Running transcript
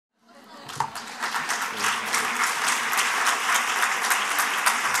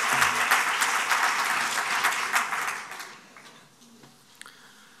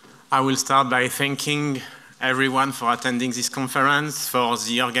I will start by thanking everyone for attending this conference, for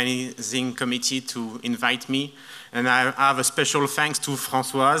the organizing committee to invite me. And I have a special thanks to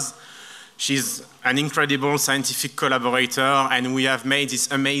Françoise. She's an incredible scientific collaborator, and we have made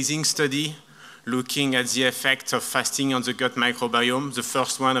this amazing study looking at the effect of fasting on the gut microbiome, the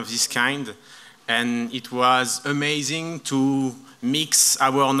first one of this kind. And it was amazing to mix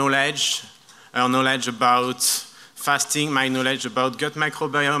our knowledge about fasting, my knowledge about gut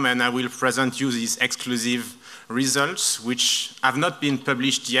microbiome, and I will present you these exclusive results, which have not been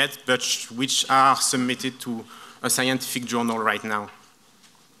published yet, but which are submitted to a scientific journal right now.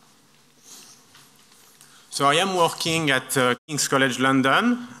 So I am working at King's College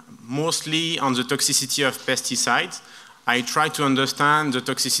London, mostly on the toxicity of pesticides. I try to understand the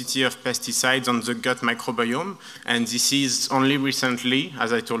toxicity of pesticides on the gut microbiome, and this is only recently,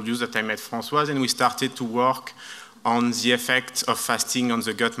 as I told you, that I met Françoise, and we started to work on the effect of fasting on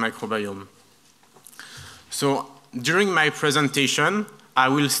the gut microbiome. So during my presentation, I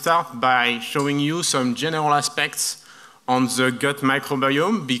will start by showing you some general aspects on the gut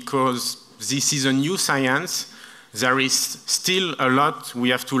microbiome, because this is a new science. There is still a lot we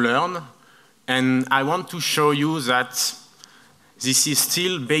have to learn, and I want to show you that this is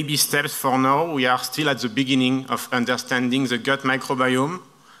still baby steps for now. We are still at the beginning of understanding the gut microbiome.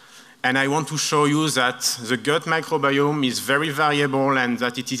 And I want to show you that the gut microbiome is very variable and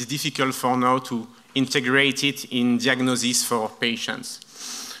that it is difficult for now to integrate it in diagnosis for patients.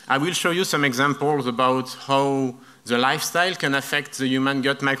 I will show you some examples about how the lifestyle can affect the human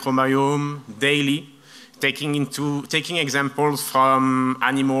gut microbiome daily, taking examples from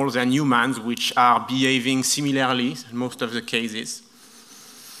animals and humans which are behaving similarly in most of the cases.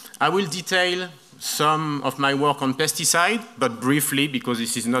 I will detail some of my work on pesticide, but briefly, because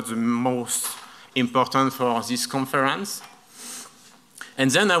this is not the most important for this conference.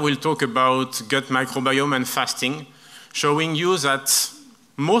 And then I will talk about gut microbiome and fasting, showing you that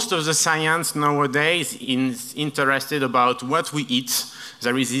most of the science nowadays is interested about what we eat.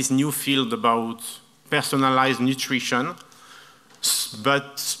 There is this new field about personalized nutrition.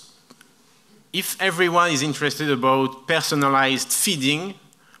 But if everyone is interested about personalized feeding,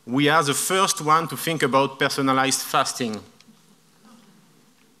 we are the first one to think about personalized fasting.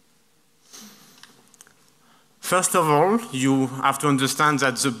 First of all, you have to understand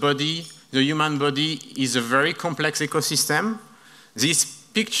that the human body is a very complex ecosystem. This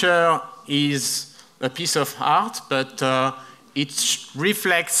picture is a piece of art, but it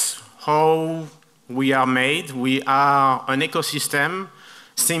reflects how we are made. We are an ecosystem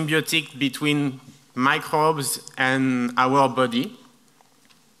symbiotic between microbes and our body.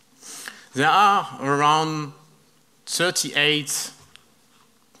 There are around 38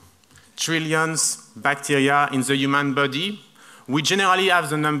 trillion bacteria in the human body. We generally have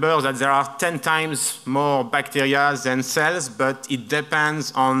the number that there are 10 times more bacteria than cells, but it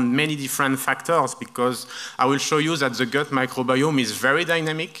depends on many different factors, because I will show you that the gut microbiome is very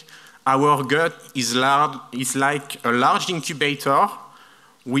dynamic. Our gut is like a large incubator.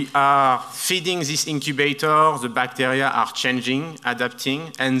 We are feeding this incubator, the bacteria are changing,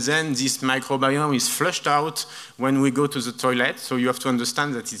 adapting, and then this microbiome is flushed out when we go to the toilet. So you have to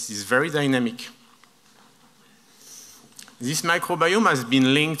understand that it is very dynamic. This microbiome has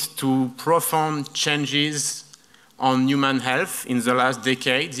been linked to profound changes on human health in the last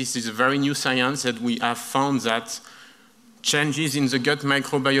decade. This is a very new science that we have found that changes in the gut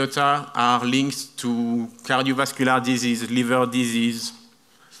microbiota are linked to cardiovascular disease, liver disease,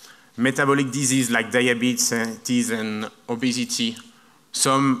 metabolic disease like diabetes and obesity,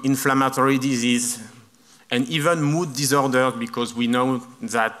 some inflammatory disease, and even mood disorders, because we know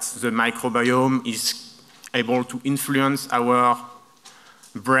that the microbiome is able to influence our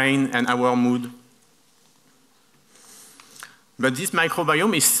brain and our mood. But this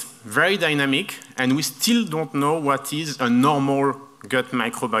microbiome is very dynamic, and we still don't know what is a normal gut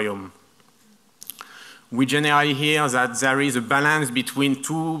microbiome. We generally hear that there is a balance between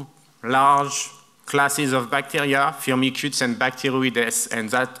two large classes of bacteria, Firmicutes and Bacteroides,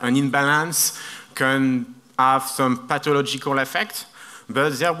 and that an imbalance can have some pathological effect.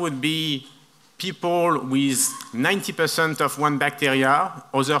 But there would be people with 90% of one bacteria,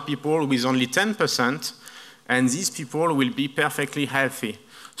 other people with only 10%, and these people will be perfectly healthy.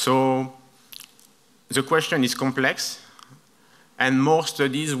 So the question is complex, and more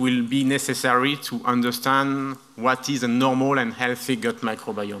studies will be necessary to understand what is a normal and healthy gut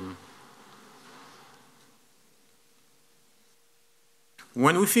microbiome.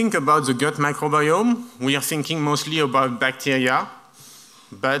 When we think about the gut microbiome, we are thinking mostly about bacteria,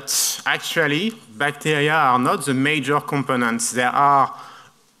 but actually, bacteria are not the major components. There are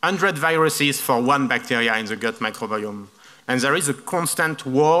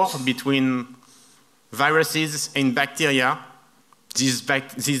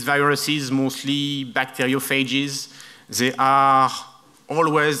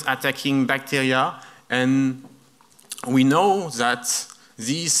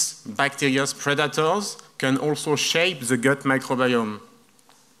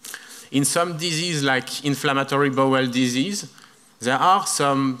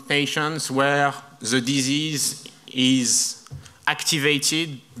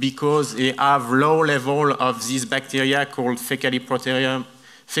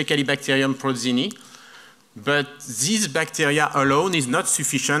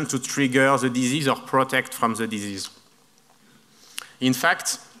sufficient to trigger the disease or protect from the disease. In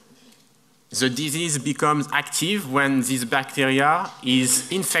fact, the disease becomes active when this bacteria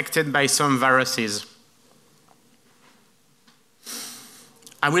is infected by some viruses.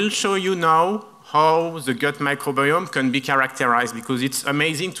 I will show you now how the gut microbiome can be characterized, because it's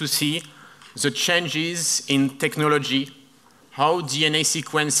amazing to see the changes in technology, how DNA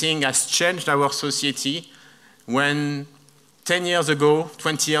sequencing has changed our society when 10 years ago,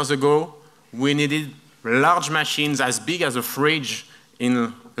 20 years ago, we needed large machines as big as a fridge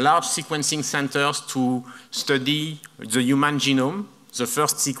in large sequencing centers to study the human genome. The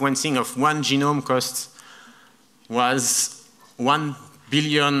first sequencing of one genome was $1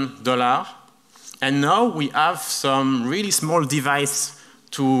 billion. And now we have some really small device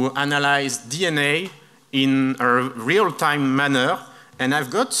to analyze DNA in a real-time manner. And I've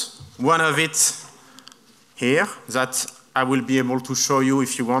got one of it here that I will be able to show you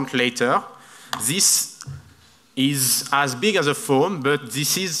if you want later. This is as big as a phone, but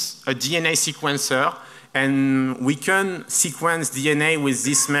this is a DNA sequencer. And we can sequence DNA with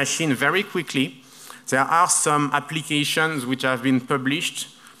this machine very quickly. There are some applications which have been published.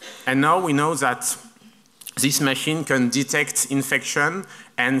 And now we know that this machine can detect infection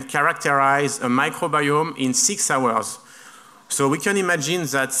and characterize a microbiome in 6 hours. So we can imagine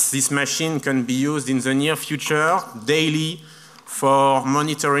that this machine can be used in the near future daily for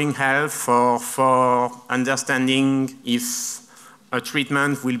monitoring health, for understanding if a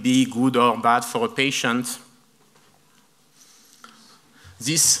treatment will be good or bad for a patient.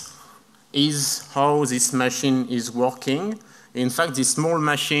 This is how this machine is working. In fact, this small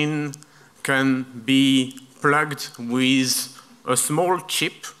machine can be plugged with a small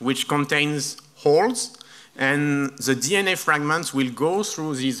chip which contains holes, and the DNA fragments will go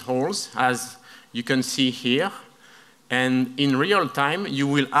through these holes, as you can see here. And in real time, you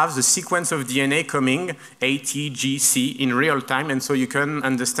will have the sequence of DNA coming, A, T, G, C, in real time, and so you can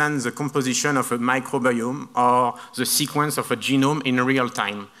understand the composition of a microbiome or the sequence of a genome in real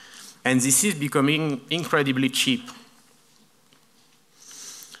time. And this is becoming incredibly cheap.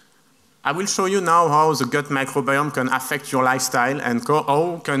 I will show you now how the gut microbiome can affect your lifestyle and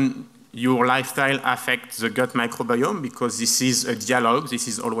how can your lifestyle affect the gut microbiome, because this is a dialogue, this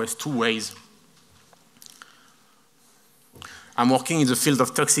is always two ways. I'm working in the field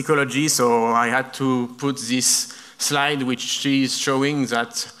of toxicology, so I had to put this slide which is showing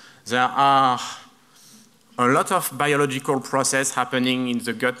that there are a lot of biological process happening in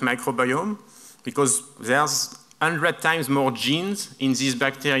the gut microbiome, because there's 100 times more genes in these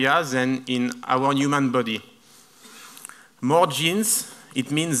bacteria than in our human body. More genes,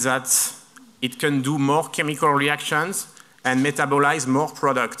 it means that it can do more chemical reactions and metabolize more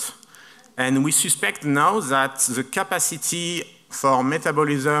product. And we suspect now that the capacity for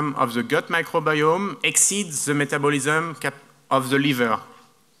metabolism of the gut microbiome exceeds the metabolism of the liver.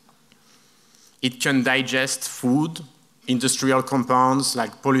 It can digest food, industrial compounds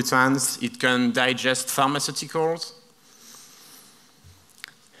like pollutants. It can digest pharmaceuticals.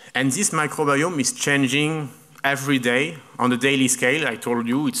 And this microbiome is changing every day on a daily scale. I told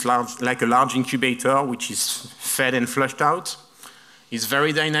you it's like a large incubator which is fed and flushed out. It's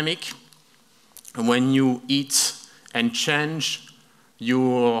very dynamic. When you eat and change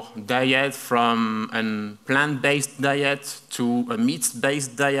your diet from a plant-based diet to a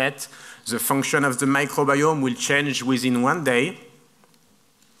meat-based diet, the function of the microbiome will change within 1 day.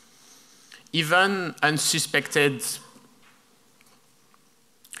 Even unsuspected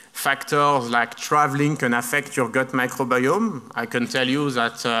factors like traveling can affect your gut microbiome. I can tell you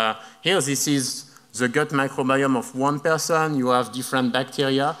that here this is the gut microbiome of one person. You have different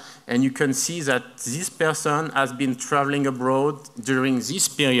bacteria, and you can see that this person has been traveling abroad during this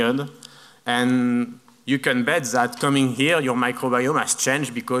period, and you can bet that coming here, your microbiome has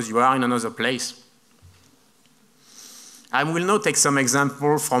changed because you are in another place. I will now take some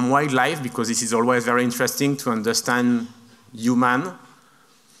examples from wildlife, because this is always very interesting to understand human.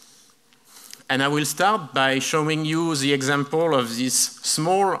 And I will start by showing you the example of this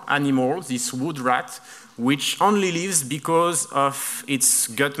small animal, this wood rat, which only lives because of its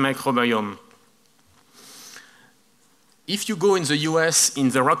gut microbiome. If you go in the US, in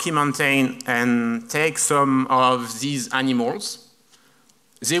the Rocky Mountain, and take some of these animals,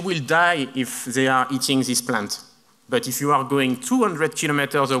 they will die if they are eating this plant. But if you are going 200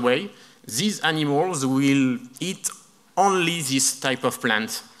 kilometers away, these animals will eat only this type of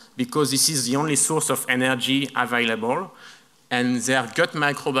plant, because this is the only source of energy available, and their gut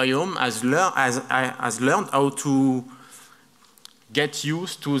microbiome has learned how to get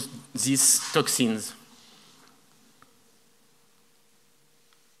used to these toxins.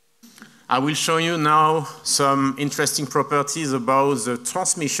 I will show you now some interesting properties about the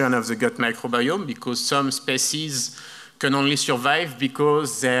transmission of the gut microbiome, because some species can only survive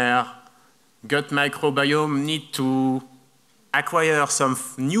because their gut microbiome need to acquire some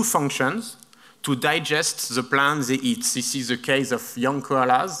new functions to digest the plants they eat. This is the case of young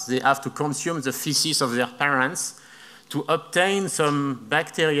koalas. They have to consume the feces of their parents to obtain some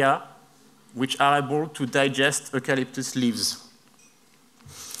bacteria which are able to digest eucalyptus leaves.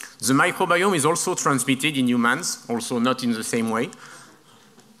 The microbiome is also transmitted in humans, also not in the same way.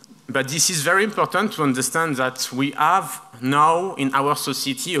 But this is very important to understand that we have now in our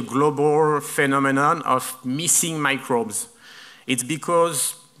society a global phenomenon of missing microbes. It's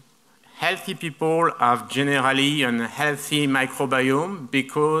because healthy people have generally a healthy microbiome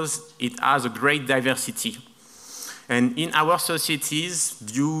because it has a great diversity. And in our societies,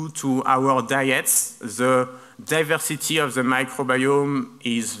 due to our diets, the diversity of the microbiome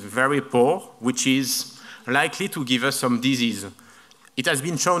is very poor, which is likely to give us some disease. It has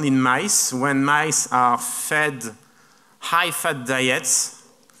been shown in mice. When mice are fed high-fat diets,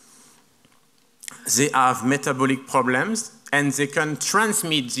 they have metabolic problems, and they can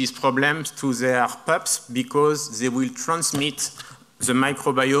transmit these problems to their pups because they will transmit the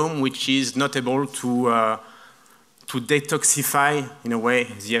microbiome, which is not able to detoxify, in a way,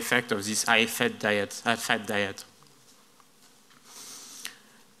 the effect of this high-fat diet.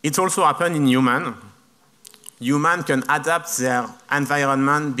 It also happens in humans. Humans can adapt their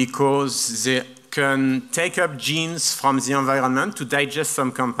environment because they can take up genes from the environment to digest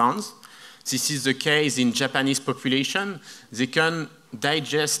some compounds. This is the case in Japanese population. They can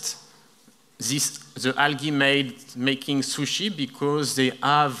digest the algae making sushi because they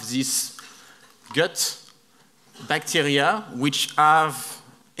have this gut bacteria which have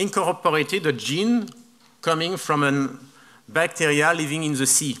incorporated a gene coming from a bacteria living in the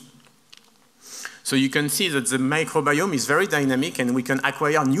sea. So you can see that the microbiome is very dynamic, and we can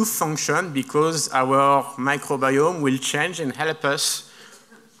acquire new function because our microbiome will change and help us.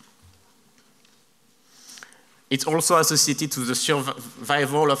 It's also associated to the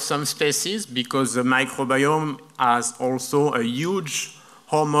survival of some species because the microbiome has also a huge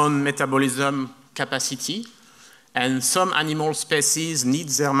hormone metabolism capacity. And some animal species need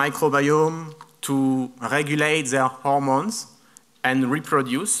their microbiome to regulate their hormones and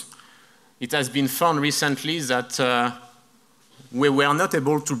reproduce. It has been found recently that we were not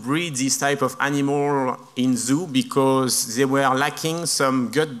able to breed this type of animal in zoo because they were lacking some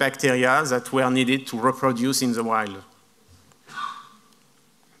gut bacteria that were needed to reproduce in the wild.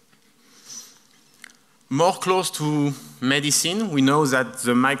 More close to medicine, we know that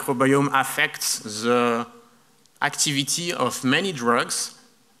the microbiome affects the activity of many drugs.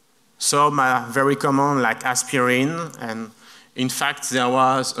 Some are very common, like aspirin, and in fact, there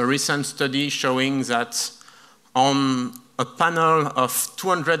was a recent study showing that on a panel of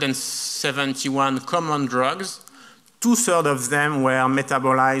 271 common drugs, 2/3 of them were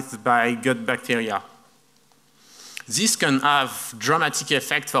metabolized by gut bacteria. This can have dramatic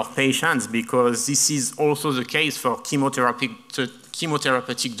effect for patients because this is also the case for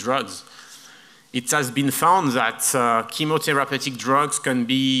chemotherapeutic drugs. It has been found that chemotherapeutic drugs can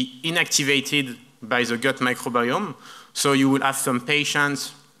be inactivated by the gut microbiome. So you will have some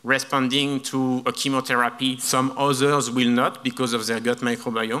patients responding to a chemotherapy. Some others will not because of their gut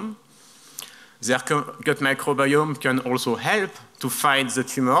microbiome. Their gut microbiome can also help to fight the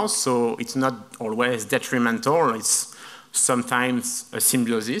tumors, so it's not always detrimental. It's sometimes a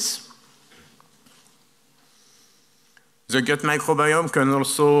symbiosis. The gut microbiome can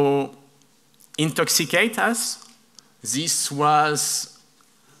also intoxicate us. This was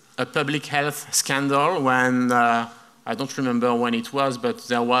a public health scandal when I don't remember when it was, but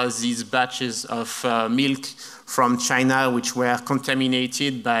there was these batches of milk from China which were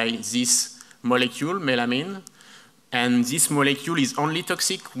contaminated by this molecule, melamine. And this molecule is only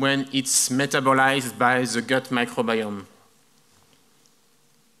toxic when it's metabolized by the gut microbiome.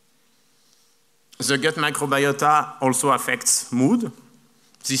 the gut microbiota also affects mood.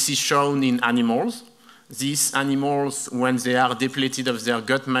 This is shown in animals. These animals, when they are depleted of their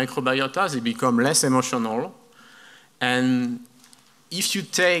gut microbiota, they become less emotional. And if you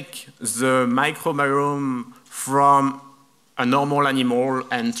take the microbiome from a normal animal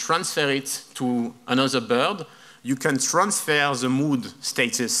and transfer it to another bird, you can transfer the mood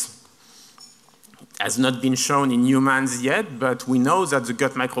status. It has not been shown in humans yet, but we know that the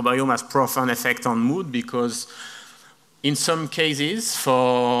gut microbiome has profound effect on mood because in some cases,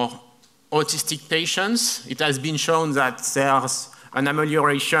 for autistic patients, it has been shown that there's an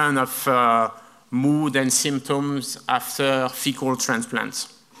amelioration of mood and symptoms after fecal transplants.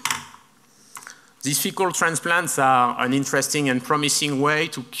 These fecal transplants are an interesting and promising way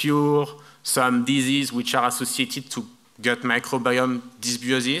to cure some diseases which are associated to gut microbiome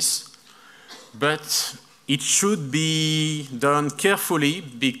dysbiosis, but it should be done carefully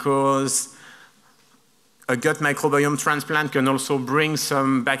because a gut microbiome transplant can also bring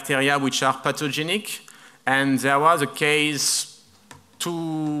some bacteria which are pathogenic, and there was a case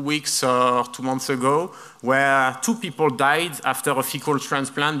 2 weeks or 2 months ago where 2 people died after a fecal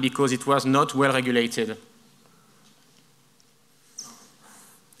transplant because it was not well regulated.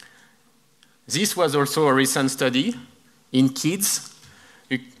 This was also a recent study in kids.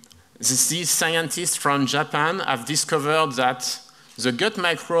 These scientists from Japan have discovered that the gut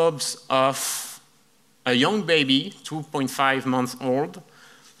microbes of a young baby, 2.5 months old,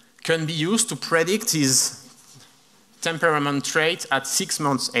 can be used to predict his temperament trait at 6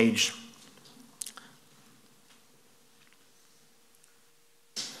 months age.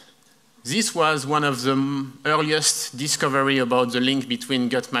 This was one of the earliest discovery about the link between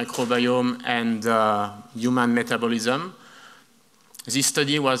gut microbiome and human metabolism. This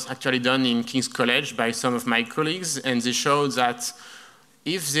study was actually done in King's College by some of my colleagues, and they showed that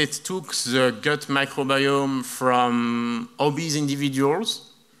if they took the gut microbiome from obese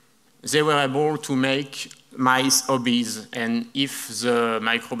individuals, they were able to make mice obese. And if the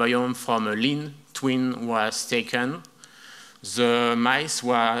microbiome from a lean twin was taken, the mice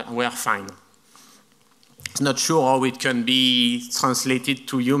were fine. It's not sure how it can be translated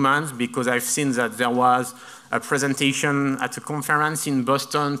to humans because I've seen that there was a presentation at a conference in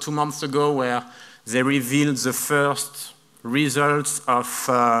Boston 2 months ago where they revealed the first results of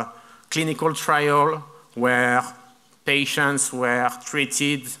a clinical trial where patients were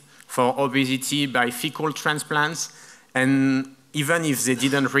treated for obesity by fecal transplants. And even if they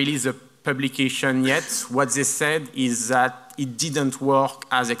didn't release a publication yet, what they said is that it didn't work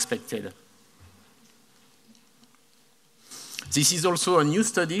as expected. This is also a new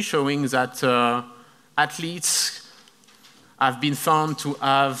study showing that athletes have been found to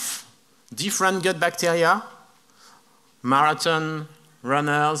have different gut bacteria. Marathon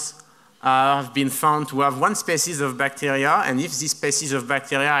runners have been found to have one species of bacteria, and if this species of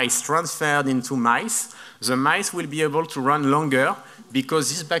bacteria is transferred into mice, the mice will be able to run longer because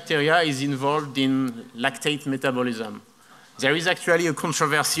this bacteria is involved in lactate metabolism. There is actually a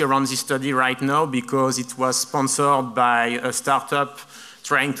controversy around this study right now because it was sponsored by a startup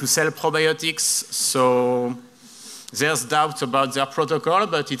trying to sell probiotics, so there's doubt about their protocol,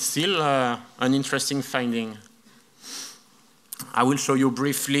 but it's still an interesting finding. I will show you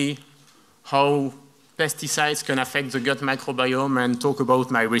briefly how pesticides can affect the gut microbiome and talk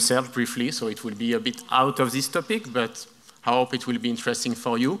about my research briefly, so it will be a bit out of this topic, but I hope it will be interesting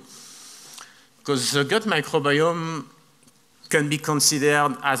for you. Because the gut microbiome can be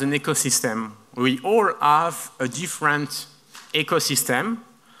considered as an ecosystem. We all have a different ecosystem.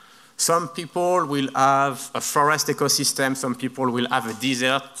 Some people will have a forest ecosystem, some people will have a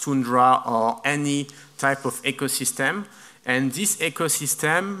desert, tundra, or any type of ecosystem. And this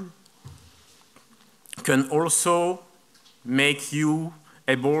ecosystem can also make you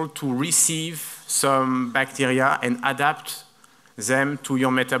able to receive some bacteria and adapt them to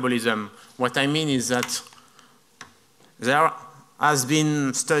your metabolism. What I mean is that there has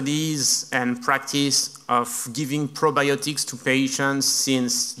been studies and practice of giving probiotics to patients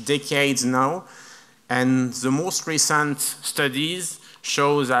since decades now. And the most recent studies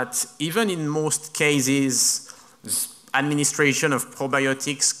show that even in most cases, administration of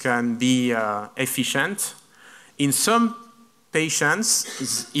probiotics can be efficient. In some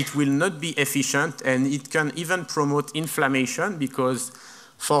patients, it will not be efficient, and it can even promote inflammation because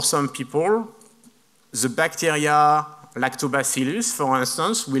for some people, the bacteria lactobacillus, for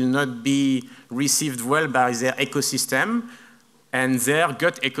instance, will not be received well by their ecosystem, and their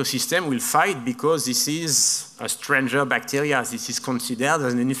gut ecosystem will fight because this is a stranger bacteria. This is considered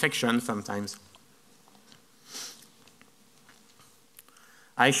as an infection sometimes.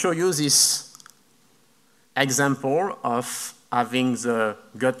 I show you this example of having the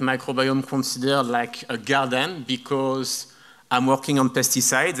gut microbiome considered like a garden because I'm working on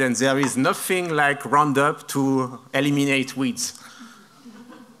pesticides and there is nothing like Roundup to eliminate weeds.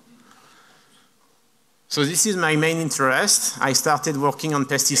 So this is my main interest. I started working on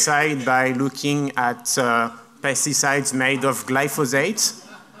pesticide by looking at pesticides made of glyphosate,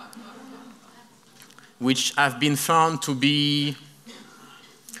 which have been found to be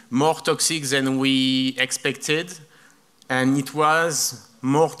more toxic than we expected. And it was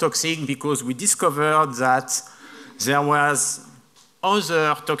more toxic because we discovered that there was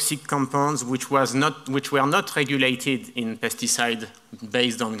other toxic compounds which were not regulated in pesticide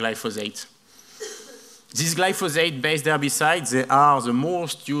based on glyphosate. These glyphosate-based herbicides, they are the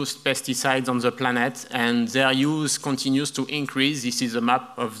most used pesticides on the planet, and their use continues to increase. This is a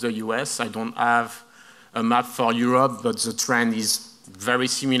map of the US. I don't have a map for Europe, but the trend is very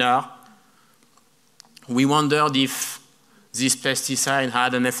similar. We wondered if this pesticide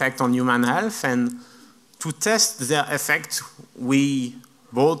had an effect on human health, and to test their effect, we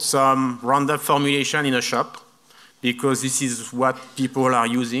bought some Roundup formulation in a shop, because this is what people are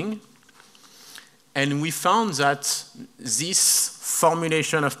using. And we found that this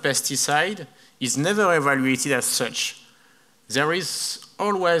formulation of pesticide is never evaluated as such. There is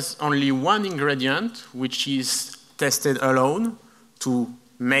always only one ingredient which is tested alone to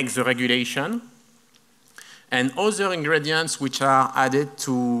make the regulation, and other ingredients which are added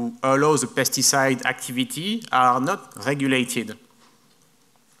to allow the pesticide activity are not regulated.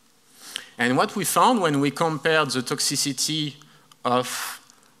 And what we found when we compared the toxicity of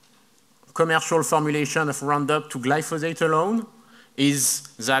commercial formulation of Roundup to glyphosate alone is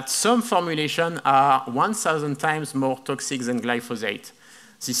that some formulations are 1,000 times more toxic than glyphosate.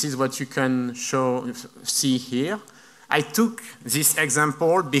 This is what you can see here. I took this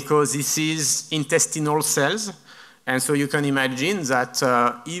example because this is intestinal cells. And so you can imagine that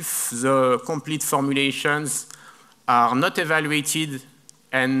if the complete formulations are not evaluated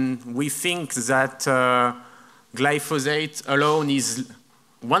and we think that glyphosate alone is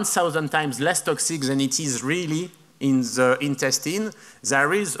 1,000 times less toxic than it is really in the intestine,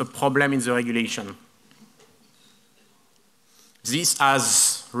 there is a problem in the regulation. This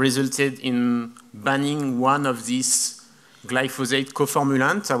has resulted in banning one of these glyphosate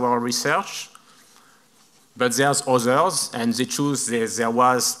co-formulants, our research, but there's others, and they choose, there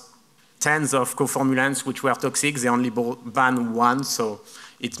was tens of co-formulants which were toxic, they only banned one, so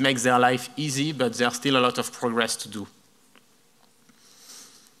it makes their life easy, but there's still a lot of progress to do.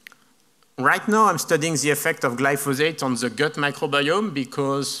 Right now, I'm studying the effect of glyphosate on the gut microbiome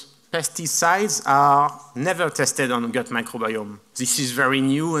because pesticides are never tested on gut microbiome. This is very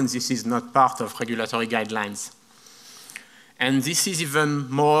new and this is not part of regulatory guidelines. And this is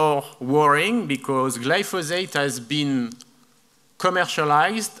even more worrying because glyphosate has been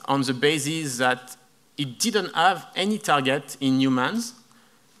commercialized on the basis that it didn't have any target in humans,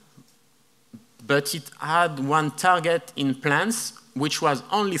 but it had one target in plants which was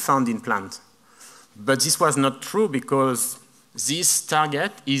only found in plants. But this was not true because this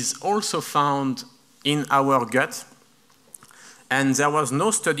target is also found in our gut, and there was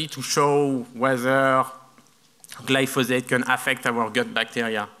no study to show whether glyphosate can affect our gut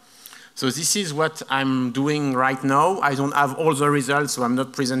bacteria. So this is what I'm doing right now. I don't have all the results, so I'm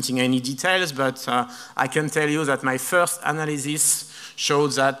not presenting any details, but I can tell you that my first analysis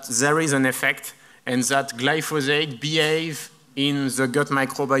showed that there is an effect and that glyphosate behaves in the gut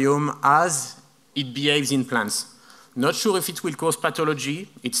microbiome as it behaves in plants. Not sure if it will cause pathology.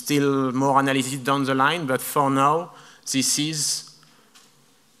 It's still more analysis down the line, but for now, this is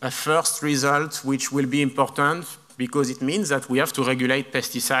a first result which will be important because it means that we have to regulate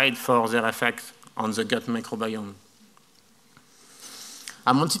pesticides for their effect on the gut microbiome.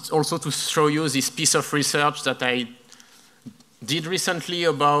 I wanted also to show you this piece of research that I did recently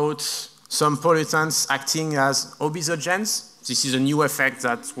about some pollutants acting as obesogens. This is a new effect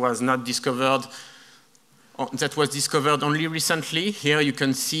that was not discovered, that was discovered only recently. Here you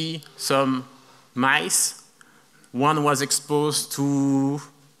can see some mice. One was exposed to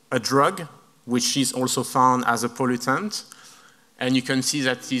a drug, which is also found as a pollutant. And you can see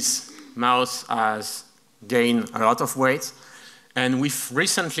that this mouse has gained a lot of weight. And we've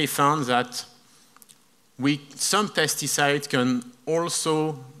recently found that some pesticides can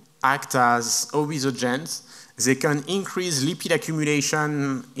also act as obesogens. They can increase lipid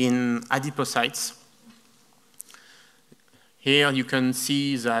accumulation in adipocytes. Here you can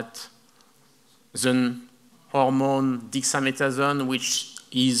see that the hormone dexamethasone, which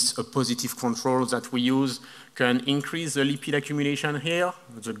is a positive control that we use, can increase the lipid accumulation here.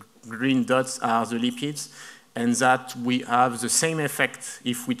 The green dots are the lipids, and that we have the same effect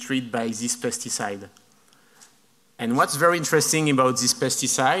if we treat by this pesticide. And what's very interesting about this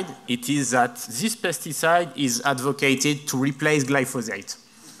pesticide, it is that this pesticide is advocated to replace glyphosate.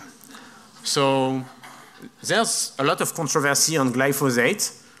 So there's a lot of controversy on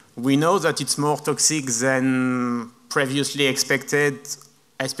glyphosate. We know that it's more toxic than previously expected,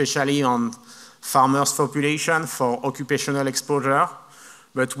 especially on farmers' population for occupational exposure.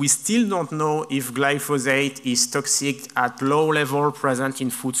 But we still don't know if glyphosate is toxic at low level present in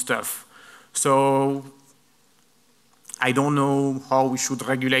foodstuff. So I don't know how we should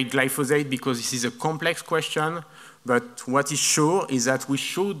regulate glyphosate because this is a complex question, but what is sure is that we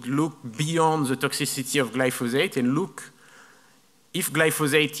should look beyond the toxicity of glyphosate and look if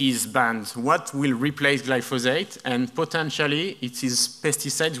glyphosate is banned, what will replace glyphosate, and potentially it is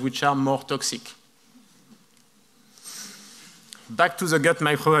pesticides which are more toxic. Back to the gut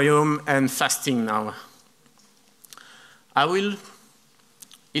microbiome and fasting now. I will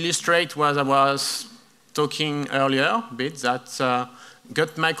illustrate what I was talking earlier a bit, that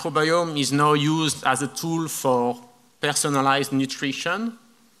gut microbiome is now used as a tool for personalized nutrition.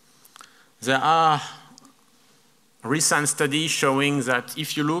 There are recent studies showing that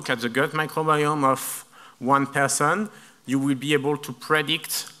if you look at the gut microbiome of one person, you will be able to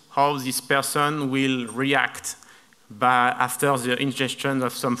predict how this person will react after the ingestion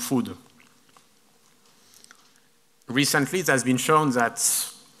of some food. Recently, it has been shown that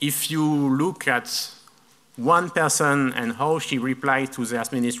if you look at one person and how she replies to the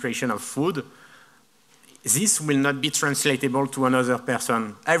administration of food, this will not be translatable to another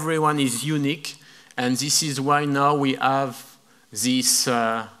person. Everyone is unique, and this is why now we have this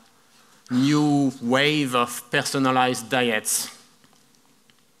new wave of personalized diets.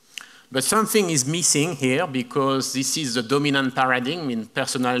 But something is missing here because this is the dominant paradigm in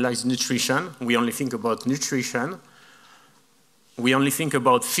personalized nutrition. We only think about nutrition. We only think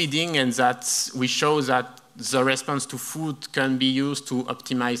about feeding, and that we show that the response to food can be used to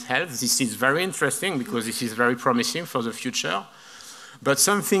optimize health. This is very interesting because this is very promising for the future. But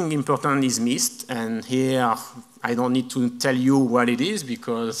something important is missed, and here I don't need to tell you what it is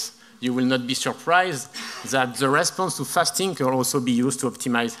because you will not be surprised that the response to fasting can also be used to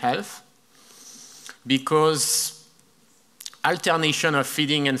optimize health, because alternation of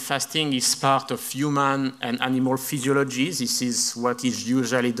feeding and fasting is part of human and animal physiology. This is what is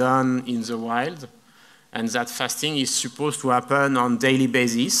usually done in the wild, and that fasting is supposed to happen on a daily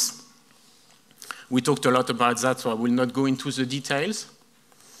basis. We talked a lot about that, so I will not go into the details.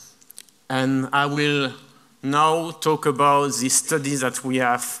 And I will now talk about the studies that we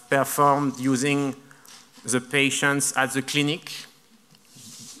have performed using the patients at the clinic.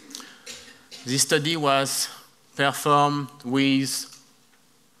 This study was performed with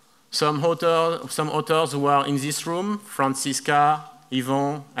some authors who are in this room, Francisca,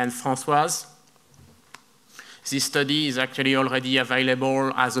 Yvon, and Françoise. This study is actually already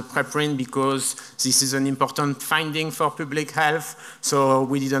available as a preprint because this is an important finding for public health, so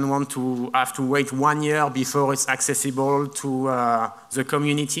we didn't want to have to wait 1 year before it's accessible to the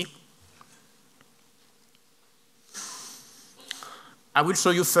community. I will show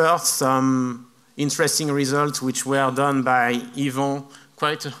you first some interesting results which were done by Yvon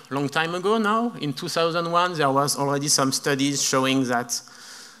quite a long time ago now. In 2001, there was already some studies showing that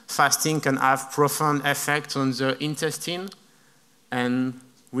fasting can have profound effects on the intestine, and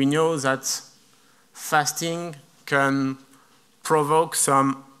we know that fasting can provoke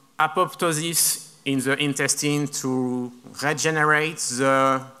some apoptosis in the intestine to regenerate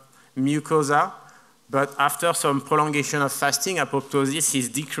the mucosa, but after some prolongation of fasting, apoptosis is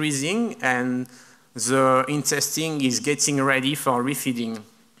decreasing and the intestine is getting ready for refeeding.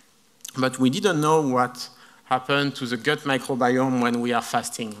 But we didn't know what happened to the gut microbiome when we are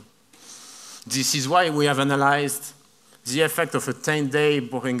fasting. This is why we have analyzed the effect of a 10-day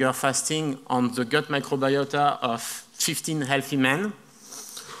Buchinger fasting on the gut microbiota of 15 healthy men.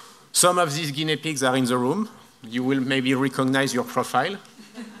 Some of these guinea pigs are in the room. You will maybe recognize your profile.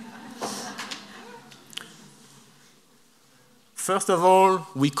 First of all,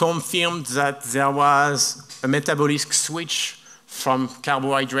 we confirmed that there was a metabolic switch from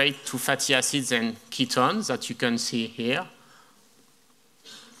carbohydrate to fatty acids and ketones that you can see here.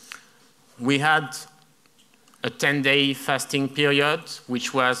 We had a 10-day fasting period,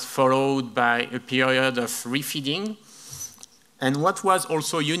 which was followed by a period of refeeding. And what was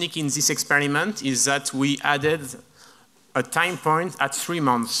also unique in this experiment is that we added a time point at 3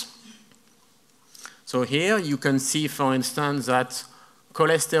 months. So here you can see, for instance, that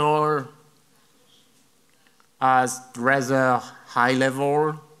cholesterol has rather high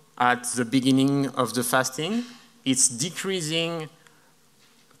level at the beginning of the fasting. It's decreasing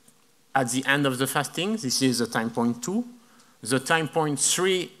at the end of the fasting. This is the time point 2. The time point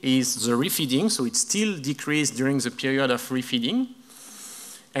 3 is the refeeding, so it still decreased during the period of refeeding.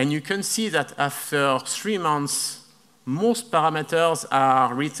 And you can see that after 3 months, most parameters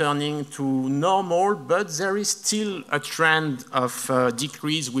are returning to normal, but there is still a trend of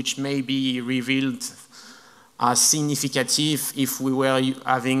decrease which may be revealed as significant if we were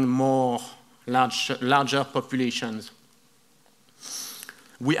having more larger populations.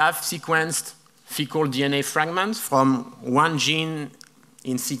 We have sequenced fecal DNA fragments from one gene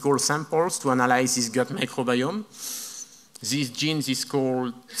in fecal samples to analyze this gut microbiome. This gene is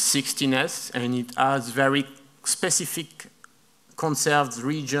called 𝗥16S, and it has very specific conserved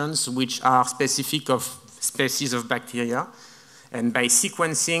regions which are specific of species of bacteria. And by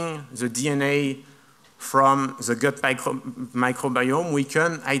sequencing the DNA from the gut microbiome, we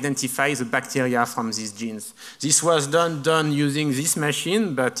can identify the bacteria from these genes. This was done using this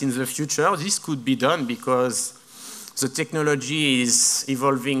machine, but in the future, this could be done because the technology is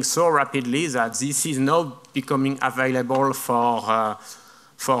evolving so rapidly that this is now becoming available for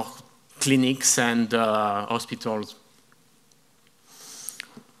clinics and hospitals.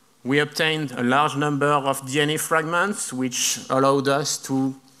 We obtained a large number of DNA fragments, which allowed us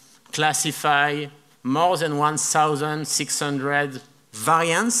to classify more than 1,600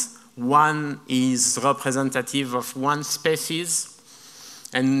 variants. One is representative of one species.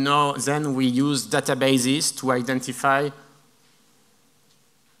 And then we use databases to identify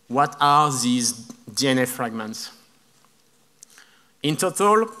what are these DNA fragments. In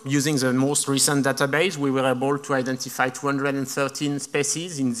total, using the most recent database, we were able to identify 213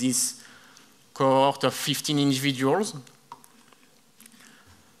 species in this cohort of 15 individuals.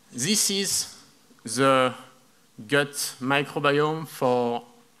 This is the gut microbiome for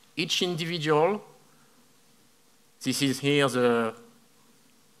each individual. This is here the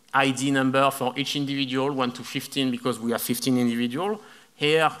ID number for each individual, 1 to 15, because we have 15 individuals.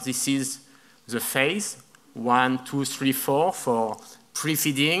 Here, this is the phase, 1, 2, 3, 4 for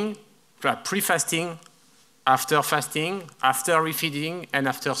pre-feeding, pre-fasting, after fasting, after refeeding, and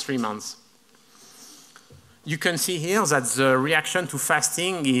after 3 months. You can see here that the reaction to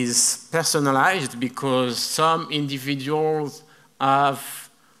fasting is personalized because some individuals have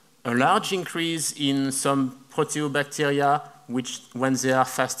a large increase in some proteobacteria when they are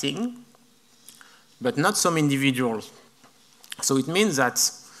fasting, but not some individuals. So it means that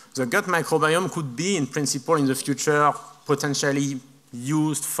the gut microbiome could be, in principle, in the future, potentially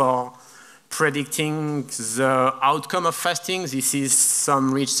used for predicting the outcome of fasting. This is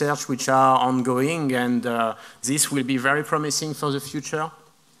some research which are ongoing, and this will be very promising for the future.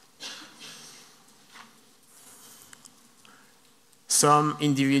 Some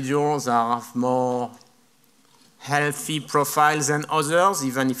individuals have more healthy profiles than others,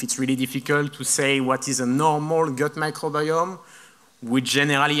 even if it's really difficult to say what is a normal gut microbiome. We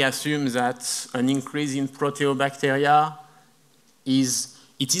generally assume that an increase in proteobacteria is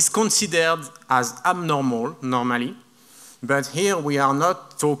considered as abnormal normally, but here we are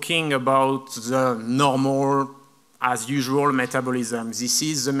not talking about the normal as usual metabolism. This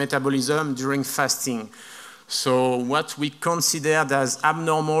is the metabolism during fasting. So what we considered as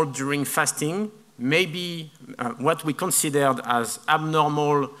abnormal during fasting may be what we considered as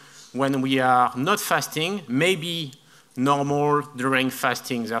abnormal when we are not fasting may be normal during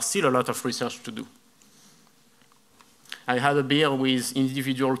fasting. There's still a lot of research to do. I had a beer with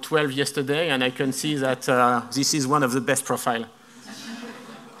individual 12 yesterday, and I can see that this is one of the best profiles.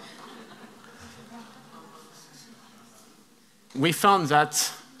 We found that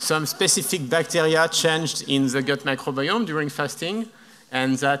some specific bacteria changed in the gut microbiome during fasting,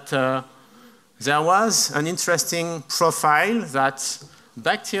 and that there was an interesting profile that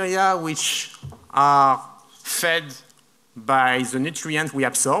bacteria which are fed by the nutrients we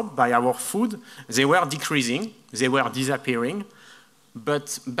absorb by our food, they were decreasing, they were disappearing,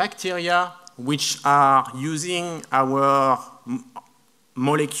 but bacteria which are using our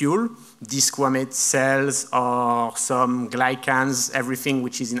molecule, these squamate cells or some glycans, everything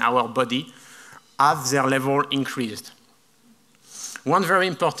which is in our body, have their level increased. One very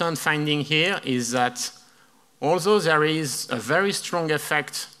important finding here is that although there is a very strong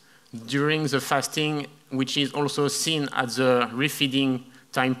effect during the fasting, which is also seen at the refeeding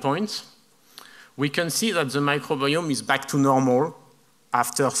time points, we can see that the microbiome is back to normal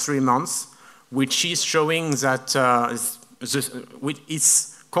after 3 months, which is showing that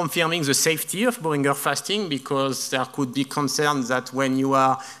it's confirming the safety of Buchinger fasting, because there could be concerns that when you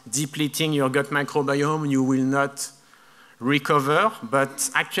are depleting your gut microbiome, you will not recover. But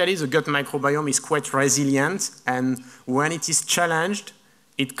actually, the gut microbiome is quite resilient, and when it is challenged,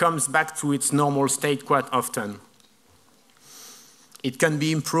 it comes back to its normal state quite often. It can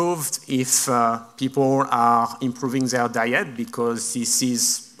be improved if people are improving their diet, because this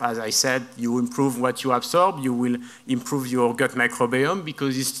is, as I said, you improve what you absorb, you will improve your gut microbiome,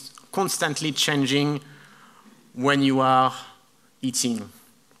 because it's constantly changing when you are eating.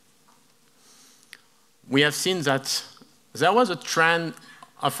 We have seen that there was a trend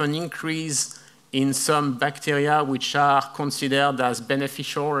of an increase in some bacteria which are considered as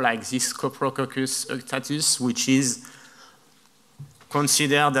beneficial, like this Coprococcus auctatus, which is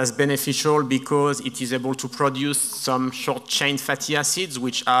considered as beneficial because it is able to produce some short-chain fatty acids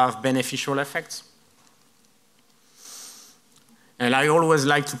which have beneficial effects. And I always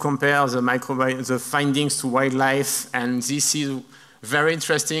like to compare the findings to wildlife, and this is very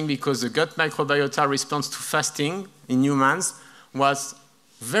interesting because the gut microbiota response to fasting in humans was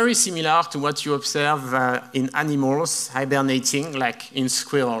very similar to what you observe in animals hibernating, like in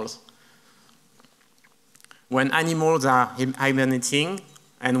squirrels. When animals are hibernating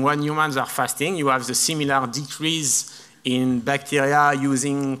and when humans are fasting, you have the similar decrease in bacteria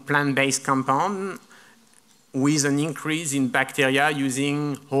using plant-based compound with an increase in bacteria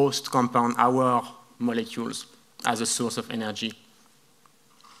using host compound, our molecules, as a source of energy.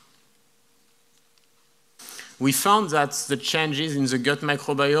 We found that the changes in the gut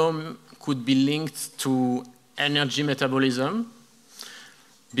microbiome could be linked to energy metabolism,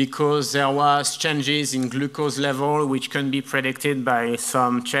 because there was changes in glucose level which can be predicted by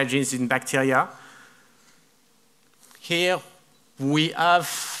some changes in bacteria. Here we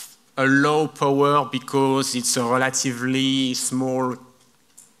have a low power because it's a relatively small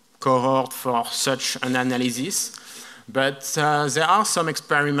cohort for such an analysis. But there are some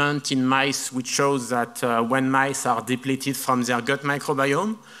experiments in mice which shows that when mice are depleted from their gut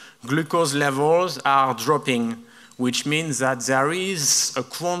microbiome, glucose levels are dropping, which means that there is a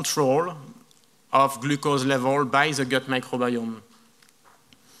control of glucose level by the gut microbiome.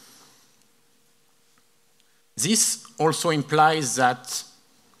 This also implies that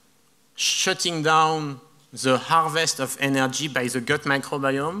shutting down the harvest of energy by the gut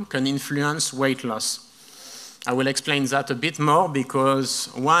microbiome can influence weight loss. I will explain that a bit more,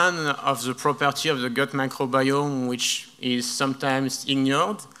 because one of the properties of the gut microbiome which is sometimes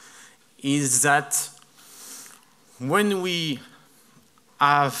ignored is that when we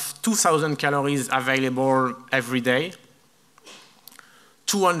have 2,000 calories available every day,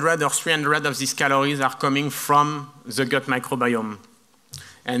 200 or 300 of these calories are coming from the gut microbiome.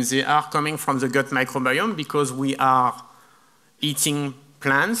 And they are coming from the gut microbiome because we are eating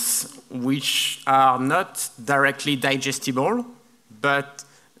plants which are not directly digestible, but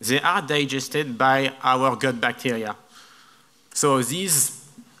they are digested by our gut bacteria. So these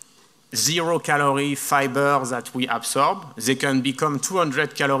 0-calorie fibers that we absorb, they can become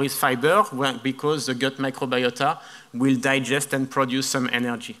 200 calories fiber because the gut microbiota will digest and produce some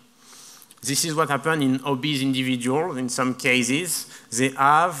energy. This is what happened in obese individuals. In some cases, they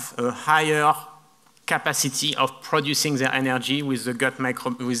have a higher capacity of producing their energy with, their gut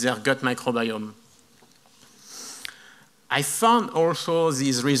microbiome. I found also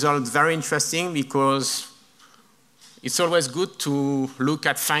these results very interesting because it's always good to look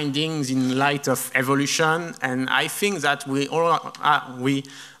at findings in light of evolution, and I think that we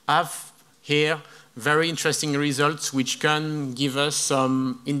have here very interesting results which can give us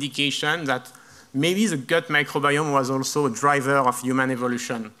some indication that maybe the gut microbiome was also a driver of human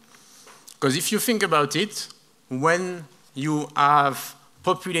evolution. Because if you think about it, when you have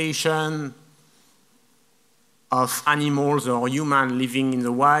population of animals or humans living in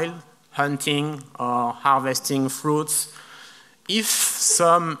the wild, hunting or harvesting fruits, if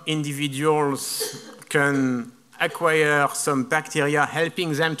some individuals can acquire some bacteria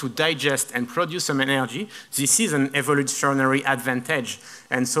helping them to digest and produce some energy, this is an evolutionary advantage.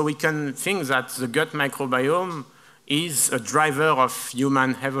 And so we can think that the gut microbiome is a driver of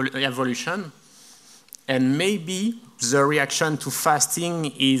human evolution. And maybe the reaction to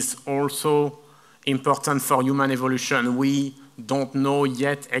fasting is also important for human evolution. We don't know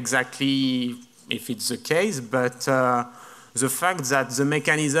yet exactly if it's the case, but the fact that the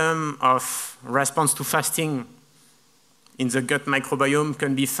mechanism of response to fasting in the gut microbiome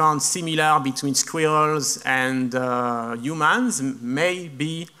can be found similar between squirrels and humans may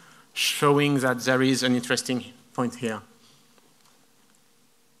be showing that there is an interesting point here.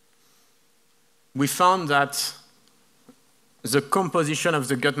 We found that the composition of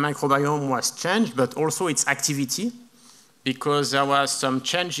the gut microbiome was changed, but also its activity, because there was some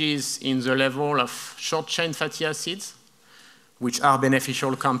changes in the level of short-chain fatty acids, which are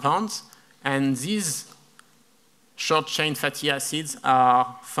beneficial compounds, and these short-chain fatty acids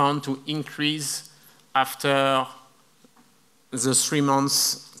are found to increase after the 3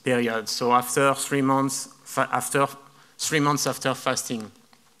 months period, so after 3 months after fasting.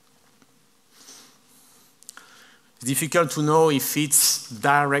 It's difficult to know if it's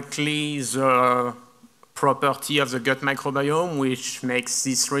directly the property of the gut microbiome which makes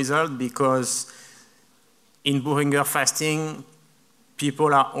this result, because in Buchinger fasting,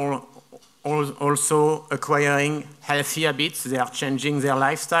 people are also acquiring healthy habits. They are changing their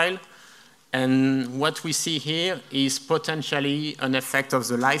lifestyle. And what we see here is potentially an effect of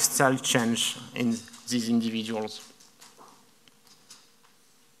the lifestyle change in these individuals.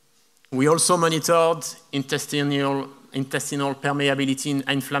 We also monitored intestinal permeability and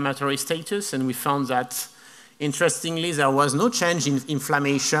inflammatory status, and we found that, interestingly, there was no change in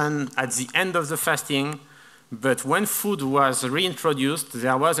inflammation at the end of the fasting, but when food was reintroduced,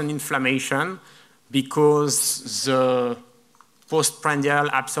 there was an inflammation because the postprandial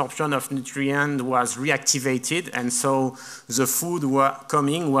absorption of nutrient was reactivated, and so the food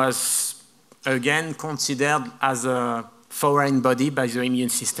coming was again considered as a foreign body by the immune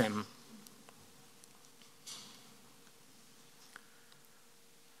system.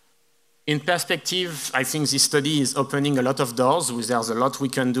 In perspective, I think this study is opening a lot of doors. There's a lot we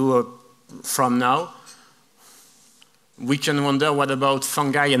can do from now. We can wonder, what about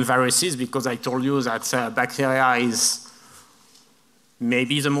fungi and viruses? Because I told you that bacteria is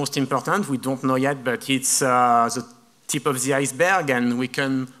maybe the most important. We don't know yet, but it's the tip of the iceberg, and we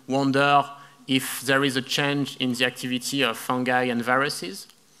can wonder if there is a change in the activity of fungi and viruses.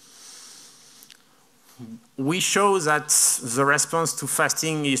 We show that the response to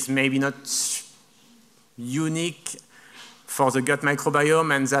fasting is maybe not unique for the gut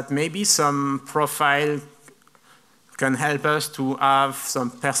microbiome, and that maybe some profile can help us to have some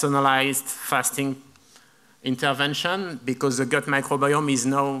personalized fasting intervention, because the gut microbiome is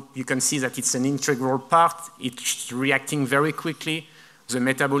now, you can see that it's an integral part. It's reacting very quickly. The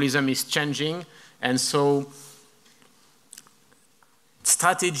metabolism is changing. And so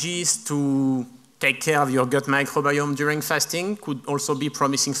strategies to take care of your gut microbiome during fasting could also be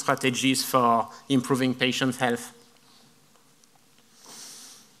promising strategies for improving patient health.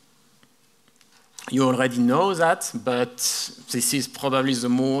 You already know that, but this is probably the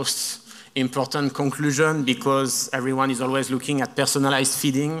most important conclusion, because everyone is always looking at personalized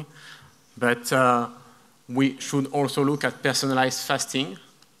feeding, but we should also look at personalized fasting.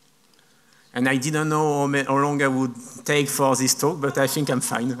 And I didn't know how long I would take for this talk, but I think I'm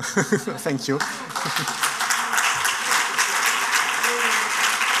fine. Thank you.